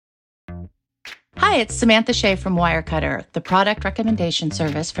Hi, it's Samantha Shea from Wirecutter, the product recommendation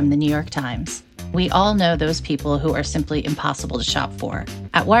service from the New York Times. We all know those people who are simply impossible to shop for.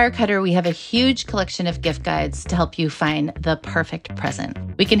 At Wirecutter, we have a huge collection of gift guides to help you find the perfect present.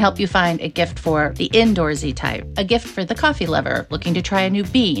 We can help you find a gift for the indoorsy type, a gift for the coffee lover looking to try a new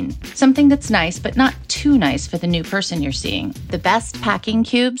bean, something that's nice but not too nice for the new person you're seeing, the best packing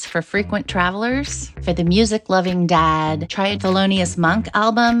cubes for frequent travelers, for the music-loving dad, try a Thelonious Monk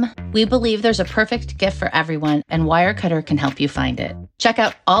album. We believe there's a perfect gift for everyone, and Wirecutter can help you find it. Check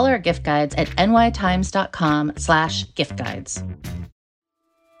out all our gift guides at nytimes.com/gift guides.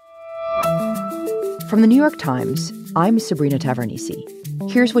 From the New York Times, I'm Sabrina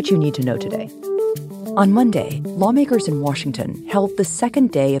Tavernise. Here's what you need to know today. On Monday, lawmakers in Washington held the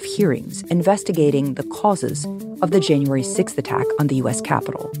second day of hearings investigating the causes of the January 6th attack on the U.S.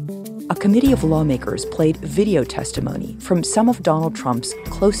 Capitol. A committee of lawmakers played video testimony from some of Donald Trump's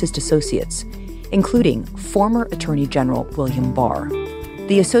closest associates, including former Attorney General William Barr.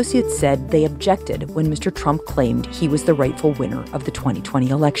 The associates said they objected when Mr. Trump claimed he was the rightful winner of the 2020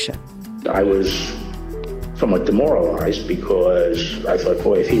 election. I was somewhat demoralized because I thought,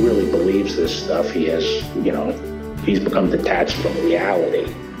 boy, if he really believes this stuff, he's become detached from reality.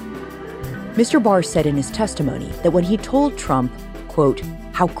 Mr. Barr said in his testimony that when he told Trump, quote,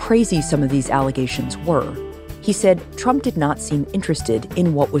 how crazy some of these allegations were, he said Trump did not seem interested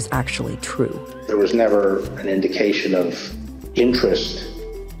in what was actually true. There was never an indication of interest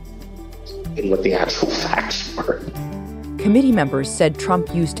in what the actual facts were. Committee members said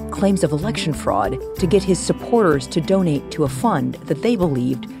Trump used claims of election fraud to get his supporters to donate to a fund that they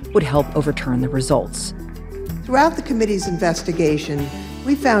believed would help overturn the results. Throughout the committee's investigation,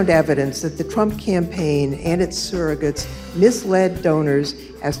 we found evidence that the Trump campaign and its surrogates misled donors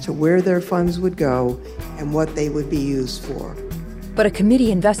as to where their funds would go and what they would be used for. But a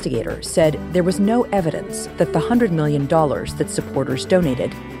committee investigator said there was no evidence that the $100 million that supporters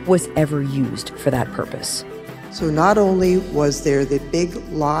donated was ever used for that purpose. So not only was there the big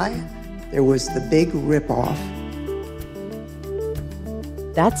lie, there was the big ripoff.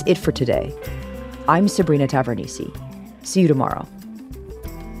 That's it for today. I'm Sabrina Tavernise. See you tomorrow.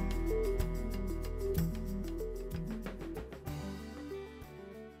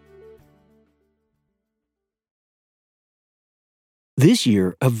 This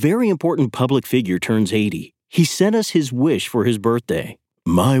year, a very important public figure turns 80. He sent us his wish for his birthday.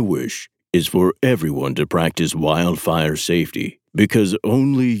 My wish is for everyone to practice wildfire safety, because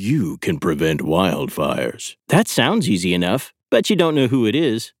only you can prevent wildfires. That sounds easy enough. Bet you don't know who it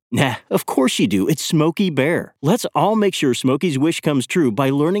is. Nah, of course you do. It's Smokey Bear. Let's all make sure Smokey's wish comes true by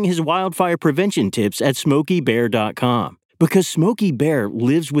learning his wildfire prevention tips at SmokeyBear.com. Because Smokey Bear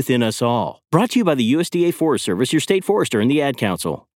lives within us all. Brought to you by the USDA Forest Service, your state forester, and the Ad Council.